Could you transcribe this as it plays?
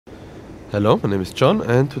Hello, my name is John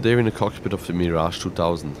and today we're in the cockpit of the Mirage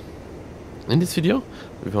 2000. In this video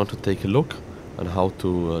we want to take a look on how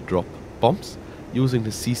to drop bombs using the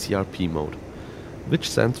CCRP mode, which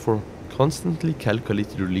stands for Constantly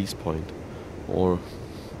Calculated Release Point, or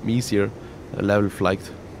easier, Level Flight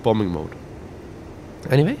Bombing Mode.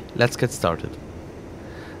 Anyway, let's get started.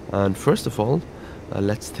 And first of all,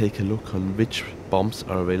 let's take a look on which bombs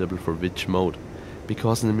are available for which mode,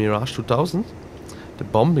 because in the Mirage 2000 the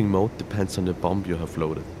bombing mode depends on the bomb you have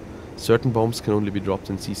loaded. Certain bombs can only be dropped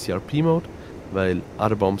in CCRP mode, while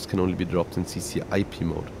other bombs can only be dropped in CCIP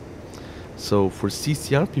mode. So for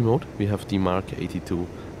CCRP mode we have the Mark 82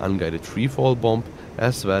 unguided freefall bomb,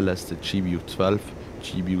 as well as the GBU-12,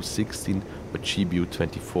 GBU-16 or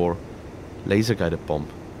GBU-24 laser guided bomb.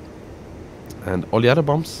 And all the other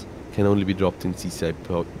bombs can only be dropped in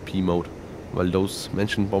CCIP mode, while those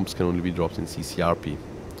mentioned bombs can only be dropped in CCRP.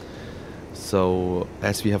 So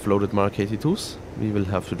as we have loaded Mark 82s, we will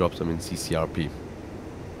have to drop them in CCRP.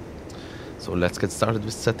 So let's get started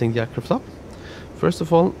with setting the aircraft up. First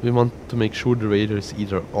of all, we want to make sure the radar is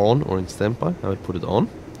either on or in standby. I will put it on.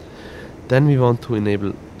 Then we want to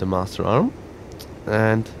enable the master arm,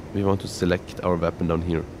 and we want to select our weapon down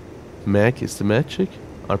here. MAG is the magic,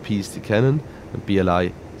 RP is the cannon, and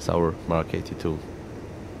BLI is our Mark 82.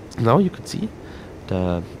 Now you can see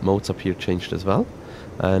the modes up here changed as well,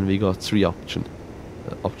 and we got three options.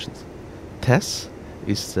 TESS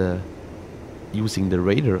is using the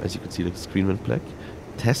radar, as you can see the screen went black.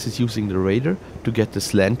 TESS is using the radar to get the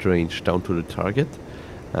slant range down to the target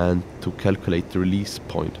and to calculate the release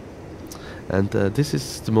point. And this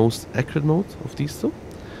is the most accurate mode of these two,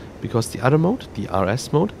 because the other mode, the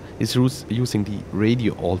RS mode, is using the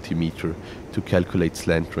radio altimeter to calculate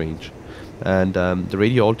slant range. And the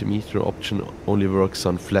radio altimeter option only works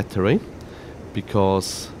on flat terrain,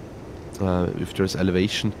 because if there's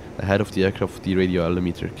elevation ahead of the aircraft, the radio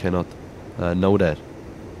altimeter cannot know that.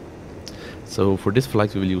 So for this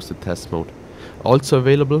flight we will use the test mode. Also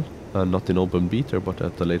available, not in open beta but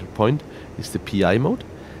at a later point, is the PI mode.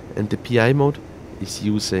 And the PI mode is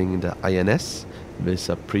using the INS with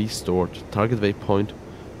a pre-stored target waypoint,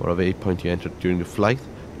 or a waypoint you entered during the flight,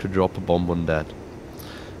 to drop a bomb on that.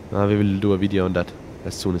 We will do a video on that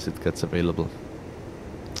as soon as it gets available.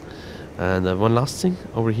 And one last thing,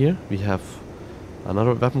 over here we have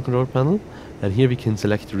another weapon control panel, and here we can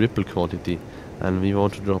select the ripple quantity, and we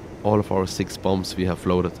want to drop all of our 6 bombs we have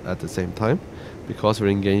loaded at the same time, because we're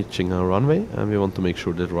engaging our runway and we want to make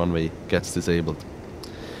sure that runway gets disabled.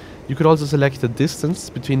 You could also select the distance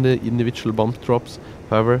between the individual bomb drops,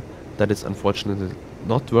 however that is unfortunately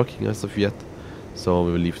not working as of yet, so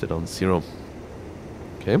we will leave that on 0.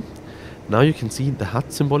 Okay, now you can see the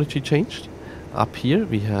HUD symbology changed. Up here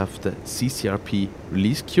we have the CCRP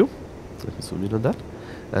release queue. Let me zoom in on that.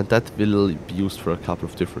 And that will be used for a couple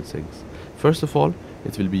of different things. First of all,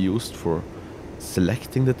 it will be used for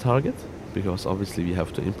selecting the target, because obviously we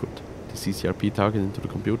have to input the CCRP target into the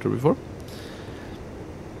computer before.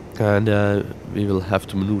 And we will have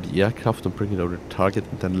to maneuver the aircraft and bring it over the target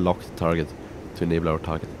and then lock the target to enable our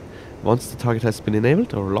target. Once the target has been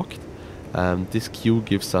enabled or locked, this queue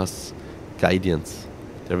gives us guidance.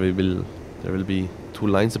 There will be 2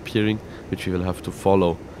 lines appearing, which we will have to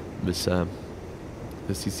follow with the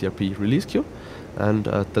CCRP release queue. And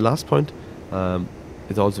at the last point,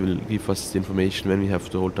 it also will give us the information when we have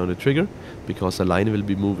to hold down the trigger, because a line will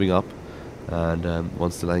be moving up, and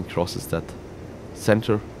once the line crosses that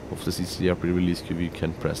center of the CCRP release queue, we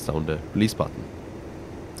can press down the release button.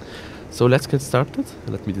 So let's get started.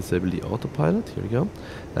 Let me disable the autopilot. Here we go.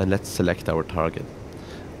 And let's select our target.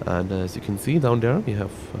 And as you can see down there, we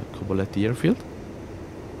have Coboletti airfield.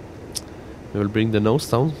 We will bring the nose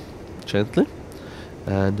down gently,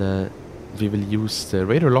 and we will use the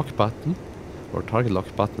radar lock button, or target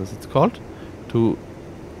lock button as it's called, to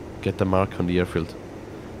get the mark on the airfield.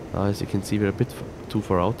 As you can see, we're a bit too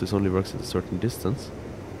far out. This only works at a certain distance.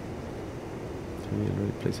 So we'll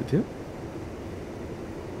replace it here.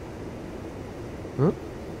 Hold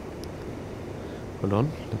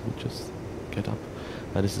on, let me just get up.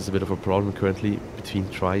 This is a bit of a problem currently. Between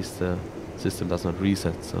tries the system does not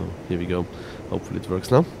reset, so here we go. Hopefully it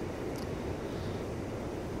works now.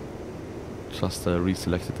 Just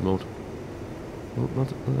reselected the mode. Oh,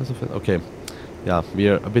 not as of yet. Okay, yeah, we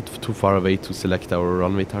are a bit too far away to select our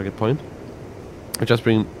runway target point. I just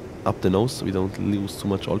bring up the nose so we don't lose too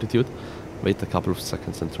much altitude. Wait a couple of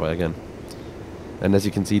seconds and try again. And as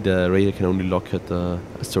you can see, the radar can only lock at a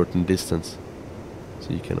certain distance,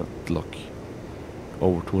 so you cannot lock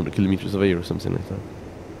over 200 kilometers away or something like that.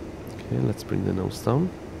 Okay, let's bring the nose down.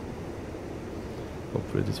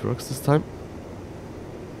 Hopefully this works this time.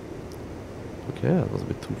 Okay, that was a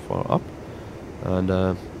bit too far up.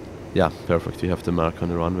 And yeah, perfect. You have the mark on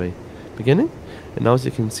the runway beginning. And now as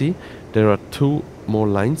you can see, there are two more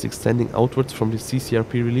lines extending outwards from the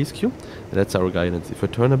CCRP release queue. And that's our guidance. If I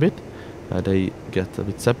turn a bit, they get a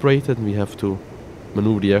bit separated, and we have to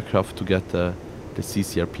maneuver the aircraft to get the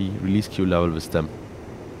CCRP release queue level with them.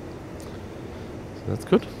 So that's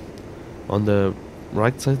good. On the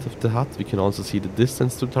right side of the HUD, we can also see the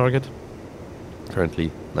distance to target.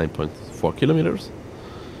 Currently 9.4 kilometers.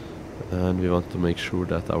 And we want to make sure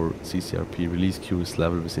that our CCRP release queue is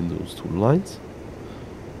level within those two lines.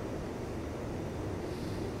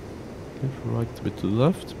 Okay, from right a bit to the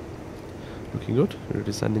left. Looking good. We're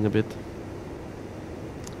descending a bit.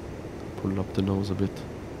 Pull up the nose a bit.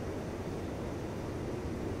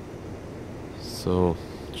 So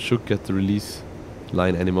should get the release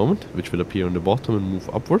line any moment, which will appear on the bottom and move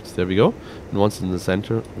upwards. There we go. And once in the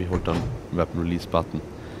center, we hold down weapon release button.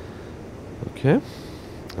 Okay.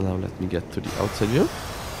 And now let me get to the outside view.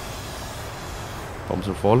 Bombs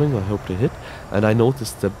are falling. I hope they hit. And I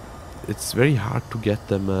noticed that it's very hard to get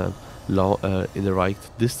them in the right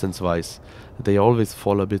distance-wise. They always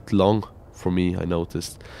fall a bit long for me, I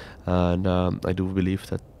noticed. And I do believe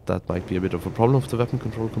that that might be a bit of a problem of the weapon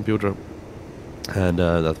control computer. And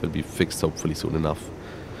that will be fixed hopefully soon enough.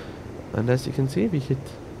 And as you can see, we hit,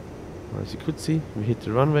 or as you could see, we hit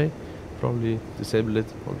the runway. Probably disable it,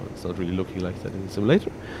 although it's not really looking like that in the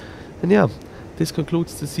simulator. And yeah, this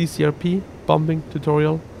concludes the CCRP bombing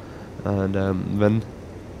tutorial. And when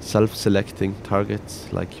self-selecting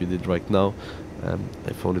targets like you did right now,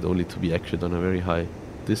 I found it only to be accurate on a very high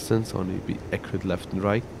distance, only be accurate left and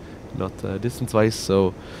right, not distance-wise.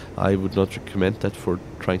 So I would not recommend that for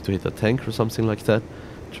trying to hit a tank or something like that.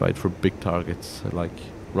 Try it for big targets like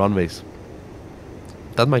runways.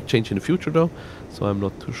 That might change in the future though, so I'm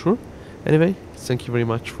not too sure. Anyway, thank you very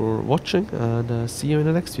much for watching, and see you in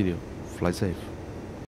the next video. Fly safe.